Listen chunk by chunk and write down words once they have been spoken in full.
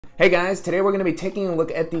Hey guys, today we're going to be taking a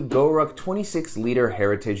look at the Goruck 26L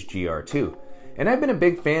Heritage GR2. And I've been a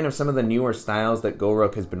big fan of some of the newer styles that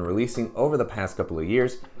Goruck has been releasing over the past couple of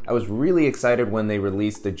years. I was really excited when they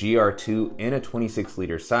released the GR2 in a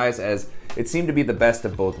 26L size, as it seemed to be the best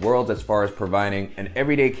of both worlds as far as providing an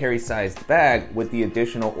everyday carry sized bag with the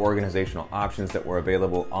additional organizational options that were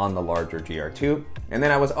available on the larger GR2. And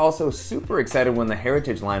then I was also super excited when the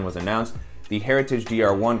Heritage line was announced. The Heritage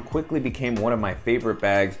GR1 quickly became one of my favorite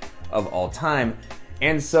bags of all time.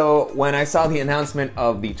 And so when I saw the announcement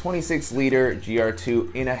of the 26L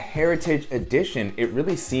GR2 in a Heritage edition, it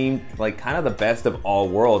really seemed like kind of the best of all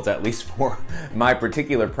worlds, at least for my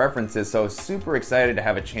particular preferences. So I was super excited to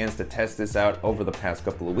have a chance to test this out over the past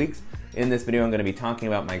couple of weeks. In this video, I'm going to be talking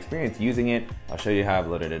about my experience using it. I'll show you how I've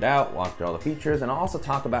loaded it out, walk through all the features, and I'll also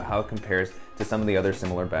talk about how it compares to some of the other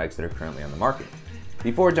similar bags that are currently on the market.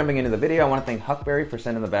 Before jumping into the video, I want to thank Huckberry for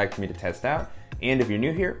sending the bag for me to test out. And if you're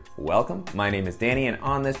new here, welcome. My name is Danny, and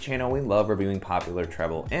on this channel, we love reviewing popular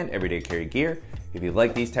travel and everyday carry gear. If you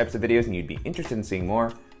like these types of videos and you'd be interested in seeing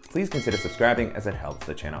more, please consider subscribing, as it helps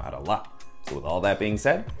the channel out a lot. So with all that being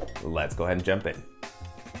said, let's go ahead and jump in.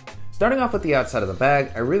 Starting off with the outside of the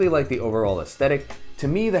bag, I really like the overall aesthetic. To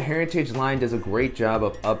me, the Heritage line does a great job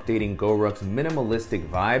of updating Goruck's minimalistic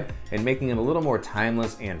vibe and making it a little more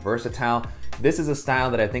timeless and versatile. This is a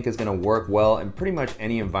style that I think is going to work well in pretty much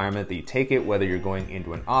any environment that you take it, whether you're going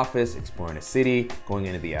into an office, exploring a city, going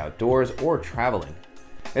into the outdoors, or traveling.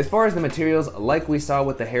 As far as the materials, like we saw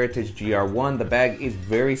with the Heritage GR1, the bag is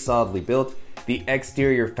very solidly built. The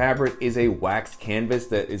exterior fabric is a waxed canvas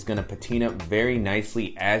that is going to patina very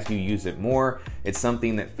nicely as you use it more. It's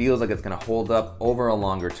something that feels like it's going to hold up over a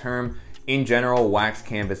longer term. In general, waxed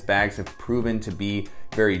canvas bags have proven to be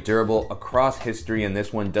very durable across history, and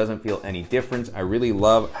this one doesn't feel any different. I really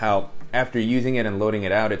love how after using it and loading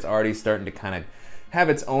it out, it's already starting to kind of have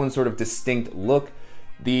its own sort of distinct look.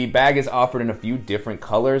 The bag is offered in a few different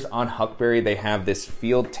colors. On Huckberry, they have this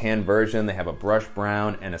field tan version, they have a brush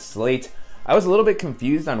brown and a slate. I was a little bit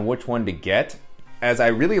confused on which one to get, as I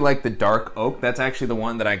really like the dark oak. That's actually the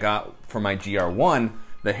one that I got for my GR1.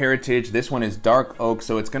 The Heritage, this one is dark oak,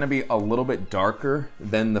 so it's going to be a little bit darker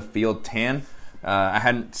than the field tan. I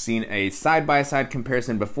hadn't seen a side-by-side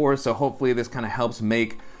comparison before, so hopefully this kind of helps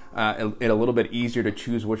make it a little bit easier to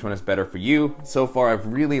choose which one is better for you. So far, I've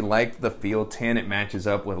really liked the field tan. It matches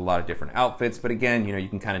up with a lot of different outfits, but again, you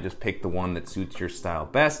can kind of just pick the one that suits your style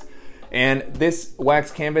best. And this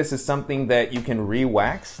wax canvas is something that you can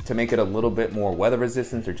re-wax to make it a little bit more weather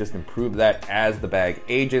resistant, or just improve that as the bag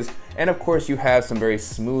ages. And of course, you have some very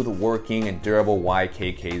smooth working and durable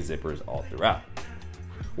YKK zippers all throughout.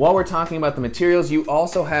 While we're talking about the materials, you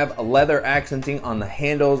also have a leather accenting on the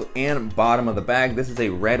handles and bottom of the bag. This is a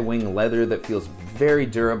Red Wing leather that feels very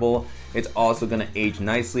durable. It's also going to age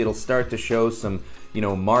nicely. It'll start to show some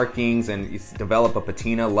markings and develop a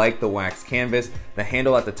patina like the wax canvas. The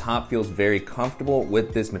handle at the top feels very comfortable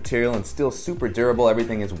with this material and still super durable.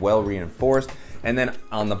 Everything is well reinforced. And then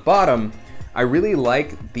on the bottom, I really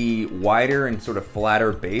like the wider and sort of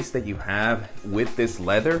flatter base that you have with this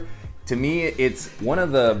leather. To me, it's one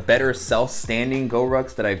of the better self-standing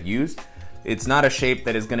Gorucks that I've used. It's not a shape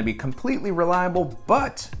that is going to be completely reliable,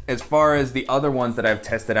 but as far as the other ones that I've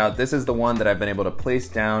tested out, this is the one that I've been able to place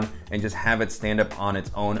down and just have it stand up on its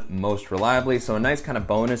own most reliably. So a nice kind of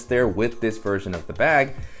bonus there with this version of the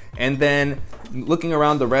bag. And then looking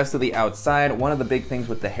around the rest of the outside, one of the big things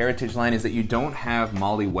with the Heritage line is that you don't have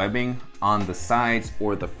MOLLE webbing on the sides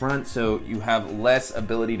or the front, so you have less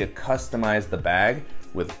ability to customize the bag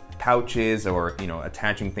with pouches or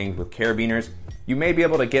attaching things with carabiners. You may be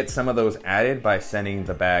able to get some of those added by sending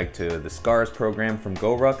the bag to the SCARS program from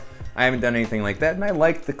Goruck. I haven't done anything like that, and I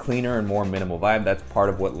like the cleaner and more minimal vibe. That's part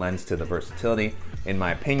of what lends to the versatility, in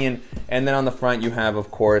my opinion. And then on the front, you have,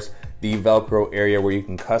 of course, the Velcro area where you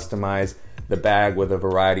can customize the bag with a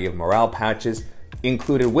variety of morale patches.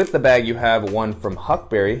 Included with the bag, you have one from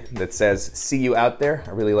Huckberry that says, "See you out there."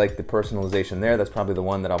 I really like the personalization there. That's probably the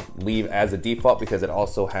one that I'll leave as a default because it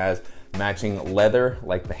also has matching leather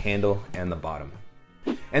like the handle and the bottom.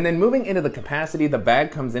 And then moving into the capacity, the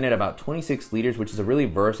bag comes in at about 26 liters, which is a really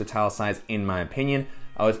versatile size in my opinion.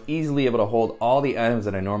 I was easily able to hold all the items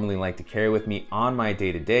that I normally like to carry with me on my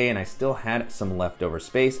day-to-day, and I still had some leftover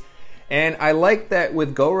space. And I like that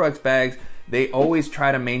with Goruck's bags, they always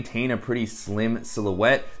try to maintain a pretty slim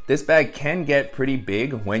silhouette. This bag can get pretty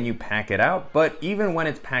big when you pack it out, but even when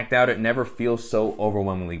it's packed out, it never feels so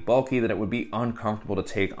overwhelmingly bulky that it would be uncomfortable to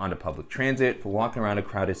take onto public transit, for walking around a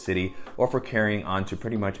crowded city, or for carrying onto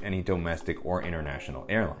pretty much any domestic or international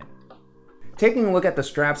airline. Taking a look at the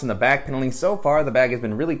straps and the back paneling, so far the bag has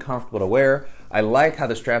been really comfortable to wear. I like how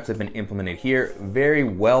the straps have been implemented here, very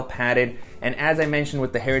well padded. And as I mentioned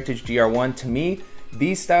with the Heritage GR1, to me,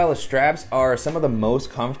 these style of straps are some of the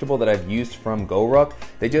most comfortable that I've used from Goruck.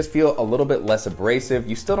 They just feel a little bit less abrasive.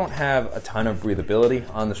 You still don't have a ton of breathability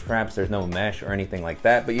on the straps. There's no mesh or anything like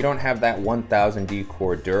that, but you don't have that 1000D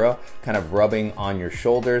Cordura kind of rubbing on your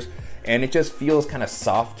shoulders. And it just feels kind of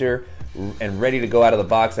softer and ready to go out of the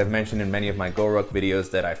box. I've mentioned in many of my Goruck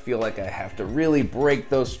videos that I feel like I have to really break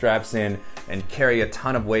those straps in and carry a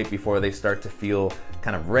ton of weight before they start to feel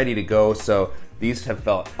kind of ready to go. So these have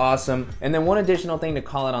felt awesome. And then one additional thing to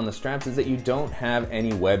call out on the straps is that you don't have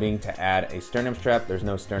any webbing to add a sternum strap. There's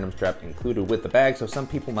no sternum strap included with the bag. So some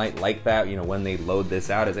people might like that, you know, when they load this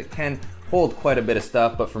out, as it can hold quite a bit of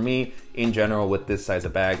stuff. But for me, in general, with this size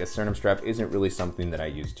of bag, a sternum strap isn't really something that I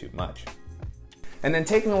use too much. And then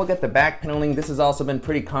taking a look at the back paneling, this has also been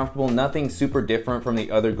pretty comfortable. Nothing super different from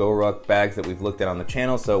the other Goruck bags that we've looked at on the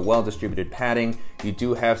channel. So well distributed padding. You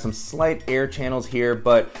do have some slight air channels here,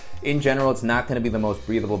 but in general, it's not gonna be the most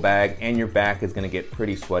breathable bag, and your back is gonna get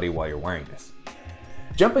pretty sweaty while you're wearing this.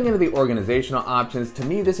 Jumping into the organizational options, to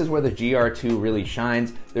me, this is where the GR2 really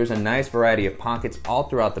shines. There's a nice variety of pockets all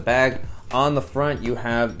throughout the bag. On the front, you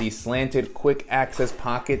have the slanted quick access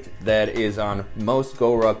pocket that is on most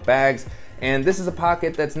Goruck bags. And this is a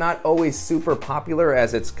pocket that's not always super popular,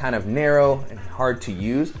 as it's kind of narrow and hard to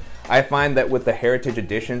use. I find that with the Heritage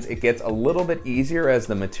editions, it gets a little bit easier as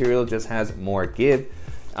the material just has more give.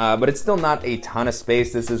 But it's still not a ton of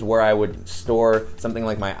space. This is where I would store something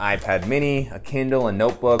like my iPad mini, a Kindle, a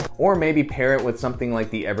notebook, or maybe pair it with something like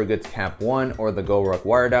the Evergoods Cap 1 or the Goruck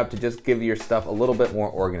Wired Up to just give your stuff a little bit more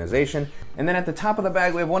organization. And then at the top of the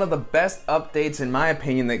bag, we have one of the best updates, in my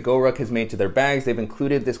opinion, that Goruck has made to their bags. They've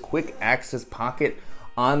included this quick access pocket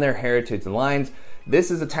on their Heritage lines. This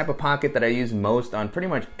is the type of pocket that I use most on pretty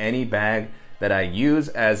much any bag that I use,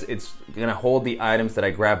 as it's gonna hold the items that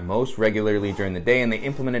I grab most regularly during the day, and they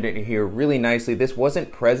implemented it here really nicely. This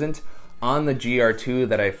wasn't present on the GR2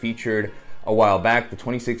 that I featured a while back, the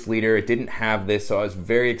 26 liter. It didn't have this, so I was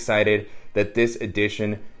very excited that this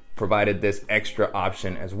edition provided this extra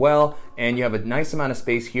option as well. And you have a nice amount of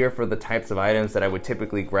space here for the types of items that I would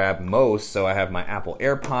typically grab most. So I have my Apple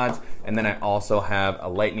AirPods, and then I also have a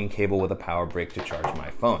lightning cable with a power brick to charge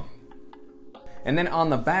my phone. And then on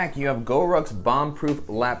the back, you have Goruck's bomb-proof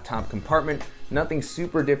laptop compartment. Nothing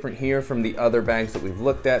super different here from the other bags that we've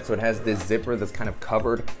looked at. So it has this zipper that's kind of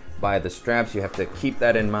covered by the straps. You have to keep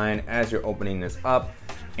that in mind as you're opening this up.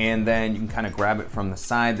 And then you can kind of grab it from the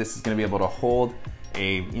side. This is gonna be able to hold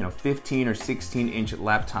a 15 or 16 inch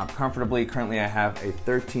laptop comfortably. Currently I have a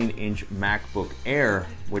 13-inch MacBook Air,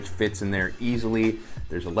 which fits in there easily.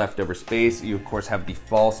 There's a leftover space. You of course have the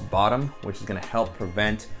false bottom, which is gonna help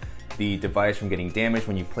prevent the device from getting damaged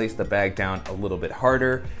when you place the bag down a little bit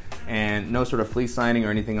harder. And no sort of fleece lining or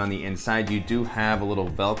anything on the inside. You do have a little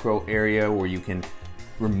Velcro area where you can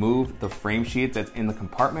remove the frame sheets that's in the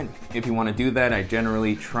compartment. If you want to do that, I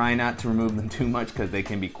generally try not to remove them too much because they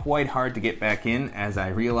can be quite hard to get back in, as I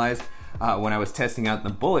realized when I was testing out the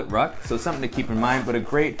Bullet Ruck. So something to keep in mind, but a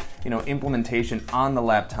great implementation on the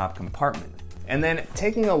laptop compartment. And then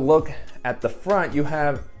taking a look at the front, you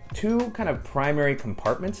have two kind of primary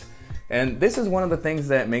compartments. And this is one of the things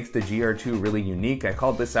that makes the GR2 really unique. I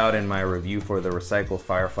called this out in my review for the Recycle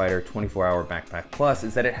Firefighter 24-Hour Backpack Plus,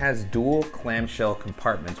 is that it has dual clamshell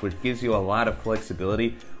compartments, which gives you a lot of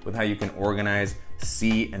flexibility with how you can organize,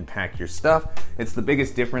 see, and pack your stuff. It's the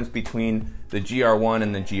biggest difference between the GR1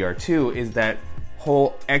 and the GR2 is that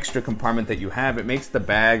whole extra compartment that you have. It makes the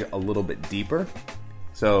bag a little bit deeper.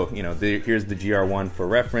 So, here's the GR1 for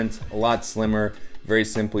reference, a lot slimmer, very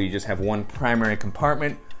simple. You just have one primary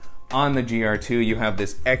compartment. On the GR2, you have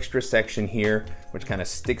this extra section here, which kind of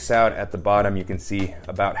sticks out at the bottom. You can see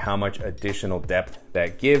about how much additional depth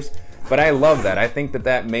that gives. But I love that. I think that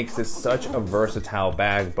that makes this such a versatile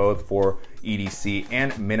bag, both for EDC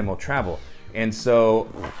and minimal travel. And so,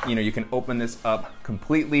 you can open this up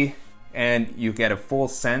completely and you get a full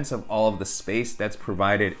sense of all of the space that's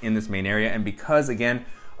provided in this main area. And because, again,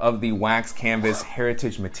 of the wax canvas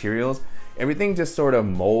Heritage materials, everything just sort of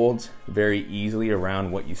molds very easily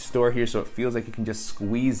around what you store here, so it feels like you can just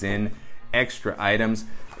squeeze in extra items.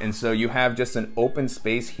 And so you have just an open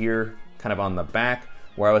space here kind of on the back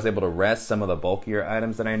where I was able to rest some of the bulkier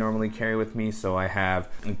items that I normally carry with me. So I have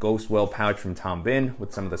a Ghost Well pouch from Tom Bin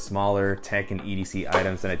with some of the smaller tech and EDC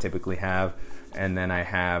items that I typically have. And then I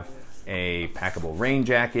have a packable rain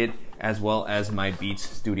jacket. as well as my Beats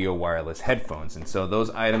Studio wireless headphones. And so those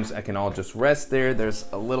items I can all just rest there. There's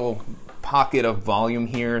a little pocket of volume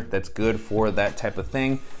here that's good for that type of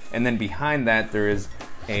thing. And then behind that, there is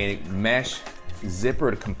a mesh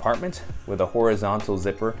zippered compartment with a horizontal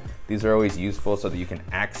zipper. These are always useful so that you can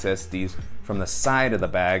access these from the side of the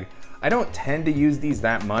bag. I don't tend to use these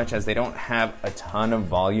that much as they don't have a ton of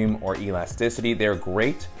volume or elasticity. They're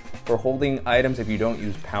great for holding items if you don't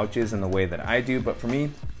use pouches in the way that I do, but for me,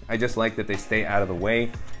 I just like that they stay out of the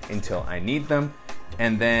way until I need them.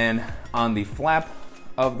 And then on the flap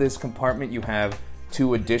of this compartment, you have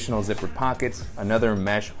 2 additional zippered pockets, another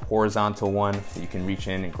mesh horizontal one that you can reach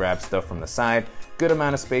in and grab stuff from the side. Good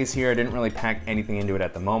amount of space here. I didn't really pack anything into it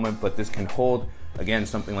at the moment, but this can hold, again,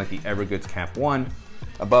 something like the Evergoods Cap 1.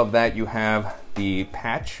 Above that, you have the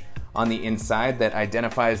patch on the inside that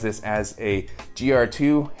identifies this as a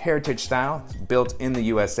GR2 Heritage style. It's built in the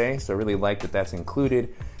USA, so I really like that that's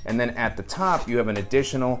included. And then at the top, you have an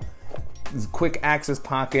additional quick access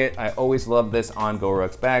pocket. I always love this on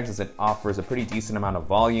Goruck's bags as it offers a pretty decent amount of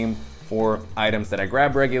volume for items that I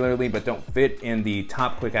grab regularly but don't fit in the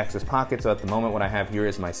top quick access pocket. So at the moment, what I have here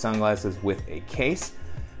is my sunglasses with a case.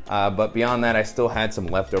 But beyond that, I still had some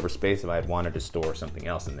leftover space if I had wanted to store something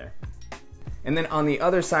else in there. And then on the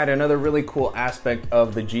other side, another really cool aspect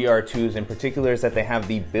of the GR2s in particular is that they have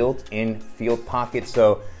the built-in field pocket.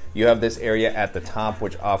 So you have this area at the top,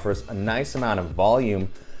 which offers a nice amount of volume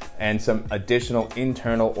and some additional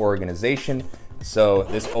internal organization. So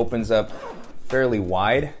this opens up fairly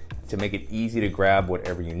wide to make it easy to grab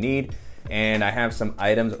whatever you need. And I have some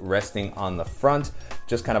items resting on the front,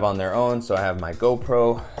 just kind of on their own. So I have my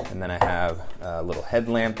GoPro, and then I have a little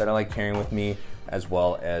headlamp that I like carrying with me, as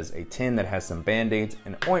well as a tin that has some Band-Aids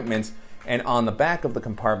and ointments. And on the back of the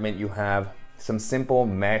compartment, you have some simple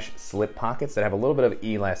mesh slip pockets that have a little bit of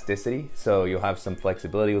elasticity, so you'll have some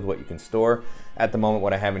flexibility with what you can store. At the moment,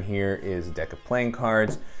 what I have in here is a deck of playing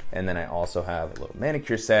cards, and then I also have a little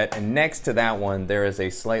manicure set. And next to that one, there is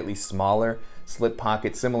a slightly smaller slip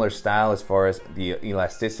pocket, similar style as far as the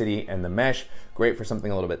elasticity and the mesh. Great for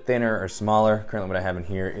something a little bit thinner or smaller. Currently what I have in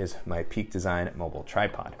here is my Peak Design mobile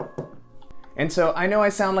tripod. And so I know I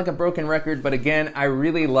sound like a broken record, but again, I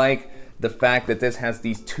really like the fact that this has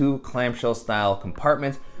these 2 clamshell style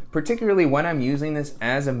compartments, particularly when I'm using this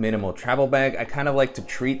as a minimal travel bag. I kind of like to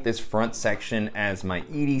treat this front section as my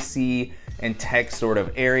EDC and tech sort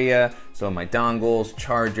of area. So my dongles,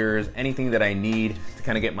 chargers, anything that I need to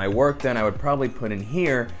kind of get my work done, I would probably put in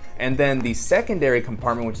here. And then the secondary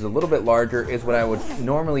compartment, which is a little bit larger, is what I would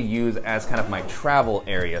normally use as kind of my travel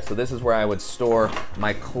area. So this is where I would store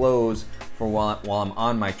my clothes for while I'm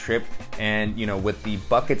on my trip. And you know, with the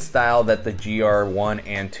bucket style that the GR1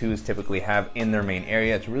 and 2s typically have in their main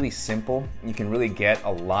area, it's really simple. You can really get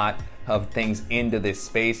a lot of things into this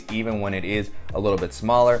space, even when it is a little bit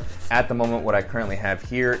smaller. At the moment, what I currently have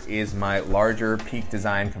here is my larger Peak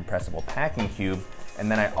Design compressible packing cube.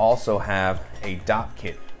 And then I also have a dock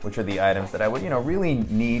kit, which are the items that I would, really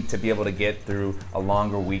need to be able to get through a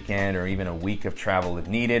longer weekend or even a week of travel if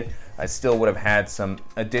needed. I still would have had some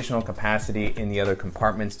additional capacity in the other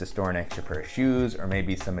compartments to store an extra pair of shoes or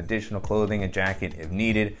maybe some additional clothing, a jacket if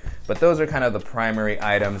needed. But those are kind of the primary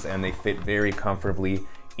items, and they fit very comfortably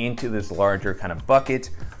into this larger kind of bucket.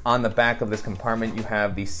 On the back of this compartment, you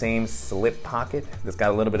have the same slip pocket that's got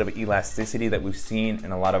a little bit of elasticity that we've seen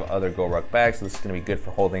in a lot of other Goruck bags. So this is going to be good for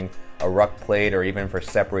holding a ruck plate or even for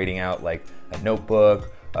separating out like a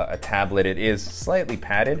notebook, a tablet. It is slightly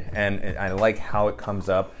padded, and I like how it comes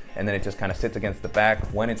up, and then it just kind of sits against the back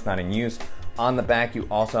when it's not in use. On the back, you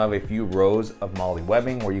also have a few rows of MOLLE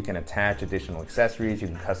webbing where you can attach additional accessories. You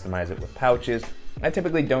can customize it with pouches. I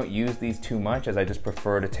typically don't use these too much as I just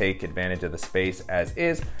prefer to take advantage of the space as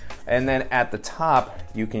is. And then at the top,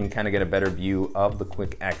 you can kind of get a better view of the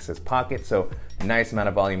quick access pocket. So nice amount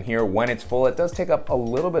of volume here. When it's full, it does take up a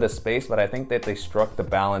little bit of space, but I think that they struck the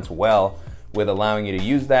balance well with allowing you to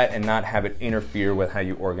use that and not have it interfere with how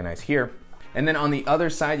you organize here. And then on the other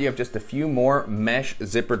side, you have just a few more mesh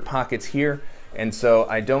zippered pockets here. And so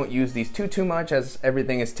I don't use these too much as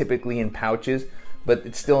everything is typically in pouches, but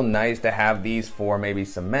it's still nice to have these for maybe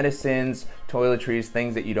some medicines, toiletries,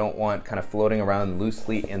 things that you don't want kind of floating around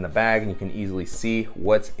loosely in the bag, and you can easily see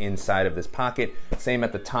what's inside of this pocket. Same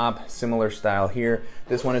at the top, similar style here.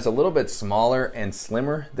 This one is a little bit smaller and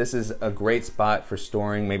slimmer. This is a great spot for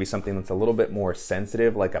storing maybe something that's a little bit more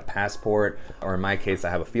sensitive, like a passport, or in my case,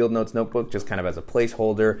 I have a field notes notebook just kind of as a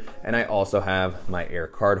placeholder. And I also have my Air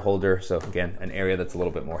card holder. So again, an area that's a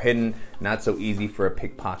little bit more hidden, not so easy for a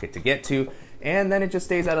pickpocket to get to. and then it just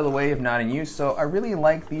stays out of the way if not in use. So I really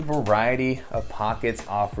like the variety of pockets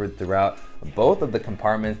offered throughout both of the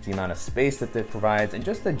compartments, the amount of space that it provides, and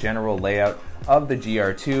just the general layout of the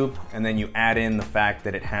GR2. And then you add in the fact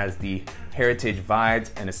that it has the Heritage vibes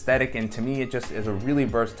and aesthetic, and to me it just is a really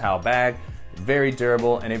versatile bag, very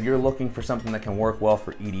durable. And if you're looking for something that can work well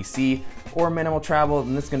for EDC or minimal travel,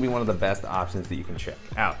 then this is going to be one of the best options that you can check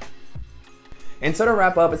out. And so to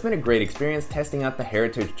wrap up, it's been a great experience testing out the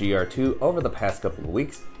Heritage GR2 over the past couple of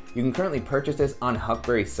weeks. You can currently purchase this on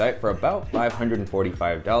Huckberry's site for about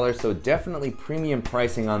 $545, so definitely premium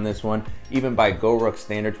pricing on this one, even by Goruck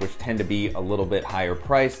standards, which tend to be a little bit higher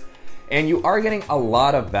priced. And you are getting a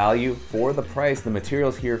lot of value for the price. The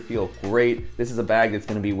materials here feel great. This is a bag that's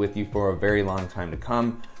going to be with you for a very long time to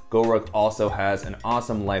come. Goruck also has an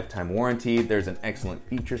awesome lifetime warranty. There's an excellent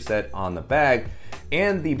feature set on the bag,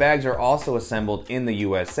 and the bags are also assembled in the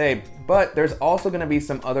USA, but there's also going to be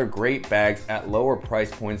some other great bags at lower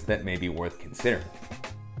price points that may be worth considering.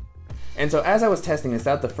 And so as I was testing this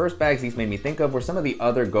out, the first bags these made me think of were some of the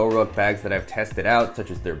other Goruck bags that I've tested out,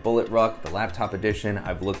 such as their Bullet Ruck, the laptop edition.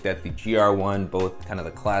 I've looked at the GR1, both kind of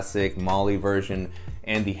the classic Molly version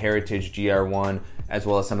and the Heritage GR1, as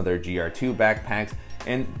well as some of their GR2 backpacks.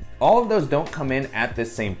 And all of those don't come in at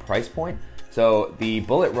this same price point. So the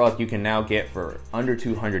Bullet Ruck you can now get for under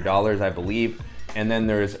 $200, I believe. And then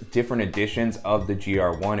there's different editions of the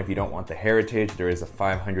GR1. If you don't want the Heritage, there is a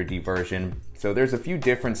 500D version. So there's a few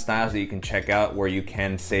different styles that you can check out where you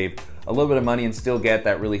can save a little bit of money and still get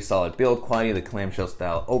that really solid build quality, the clamshell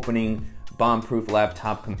style opening, bomb-proof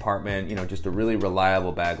laptop compartment, you know, just a really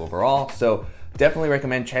reliable bag overall. So definitely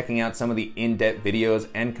recommend checking out some of the in-depth videos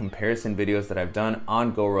and comparison videos that I've done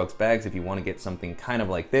on Goruck's bags if you want to get something kind of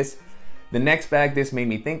like this. The next bag this made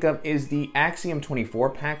me think of is the Axiom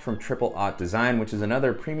 24 pack from Triple Aught Design, which is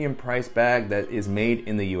another premium price bag that is made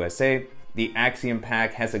in the USA. The Axiom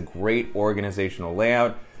pack has a great organizational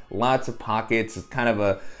layout, lots of pockets. It's kind of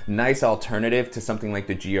a nice alternative to something like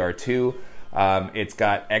the GR2. It's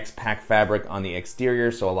got X-Pack fabric on the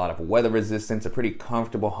exterior, so a lot of weather resistance, a pretty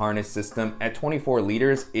comfortable harness system. At 24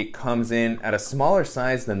 liters, it comes in at a smaller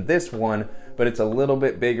size than this one, but it's a little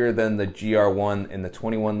bit bigger than the GR1 in the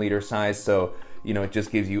 21 liter size. So, you know, it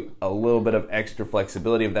just gives you a little bit of extra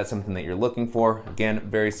flexibility if that's something that you're looking for. Again,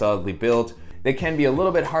 very solidly built. They can be a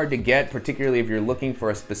little bit hard to get, particularly if you're looking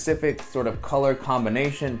for a specific sort of color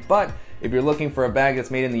combination, but if you're looking for a bag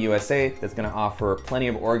that's made in the USA that's going to offer plenty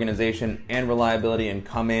of organization and reliability and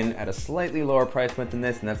come in at a slightly lower price point than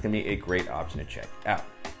this, and that's going to be a great option to check out.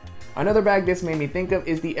 Another bag this made me think of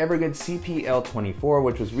is the Evergood CPL24,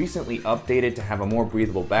 which was recently updated to have a more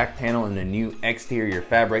breathable back panel and a new exterior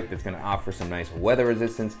fabric that's going to offer some nice weather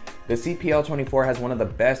resistance. The CPL24 has one of the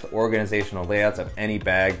best organizational layouts of any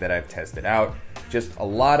bag that I've tested out. Just a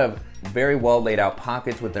lot of very well laid out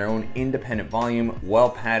pockets with their own independent volume, well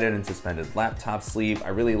padded and suspended laptop sleeve. I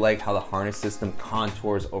really like how the harness system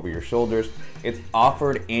contours over your shoulders. It's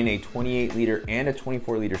offered in a 28 liter and a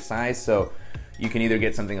 24 liter size, so you can either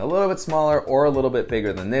get something a little bit smaller or a little bit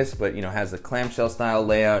bigger than this, but you know, has a clamshell style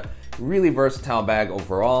layout, really versatile bag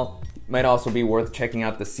overall. Might also be worth checking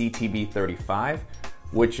out the CTB35,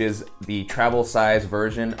 which is the travel size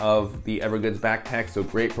version of the Evergood's backpack, so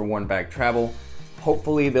great for one bag travel.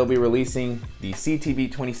 Hopefully they'll be releasing the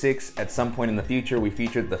CTB26 at some point in the future. We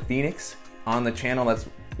featured the Phoenix on the channel. That's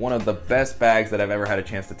one of the best bags that I've ever had a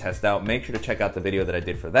chance to test out. Make sure to check out the video that I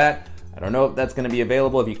did for that. I don't know if that's going to be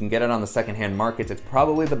available. If you can get it on the secondhand markets, it's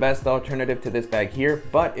probably the best alternative to this bag here,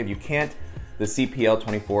 but if you can't, the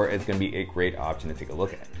CPL24 is going to be a great option to take a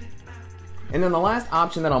look at. And then the last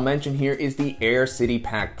option that I'll mention here is the Air City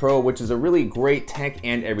Pack Pro, which is a really great tech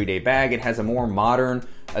and everyday bag. It has a more modern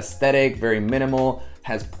aesthetic, very minimal,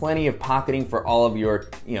 has plenty of pocketing for all of your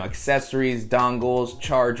accessories, dongles,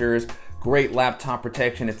 chargers, great laptop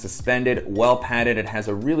protection. It's suspended, well padded. It has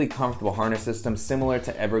a really comfortable harness system similar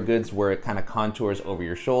to Evergood's where it kind of contours over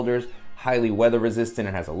your shoulders, highly weather resistant.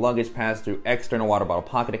 It has a luggage pass-through, external water bottle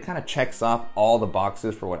pocket. It kind of checks off all the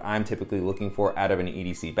boxes for what I'm typically looking for out of an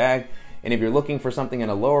EDC bag. And if you're looking for something at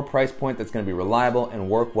a lower price point that's going to be reliable and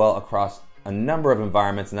work well across a number of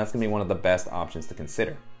environments, and that's going to be one of the best options to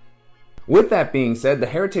consider. With that being said, the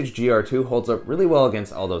Heritage GR2 holds up really well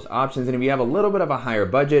against all those options, and if you have a little bit of a higher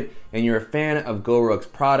budget and you're a fan of Goruck's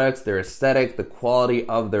products, their aesthetic, the quality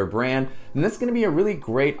of their brand, then that's going to be a really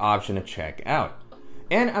great option to check out.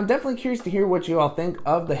 And I'm definitely curious to hear what you all think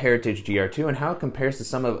of the Heritage GR2 and how it compares to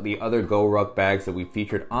some of the other Goruck bags that we've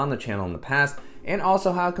featured on the channel in the past, and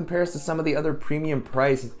also how it compares to some of the other premium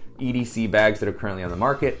price EDC bags that are currently on the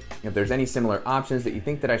market. If there's any similar options that you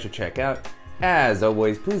think that I should check out, as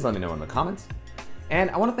always, please let me know in the comments. And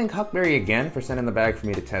I want to thank Huckberry again for sending the bag for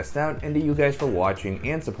me to test out, and to you guys for watching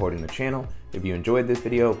and supporting the channel. If you enjoyed this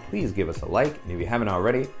video, please give us a like, and if you haven't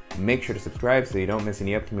already, make sure to subscribe so you don't miss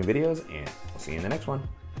any upcoming videos, and we'll see you in the next one.